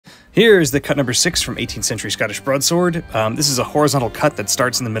Here's the cut number 6 from 18th Century Scottish Broadsword. This is a horizontal cut that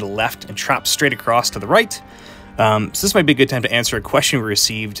starts in the middle left and traps straight across to the right. So this might be a good time to answer a question we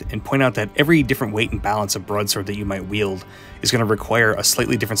received and point out that every different weight and balance of broadsword that you might wield is going to require a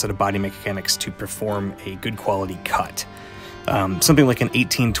slightly different set of body mechanics to perform a good quality cut. Something like an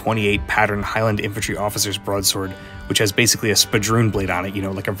 1828 pattern Highland infantry officer's broadsword, which has basically a spadroon blade on it, you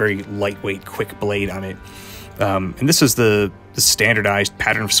know, like a very lightweight, quick blade on it. And this is the standardized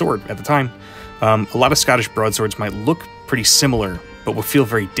pattern of sword at the time. A lot of Scottish broadswords might look pretty similar, but will feel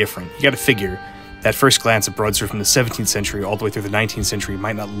very different. You got to figure, at first glance, a broadsword from the 17th century all the way through the 19th century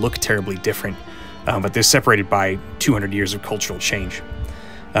might not look terribly different, but they're separated by 200 years of cultural change.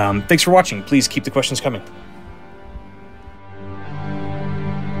 Thanks for watching. Please keep the questions coming.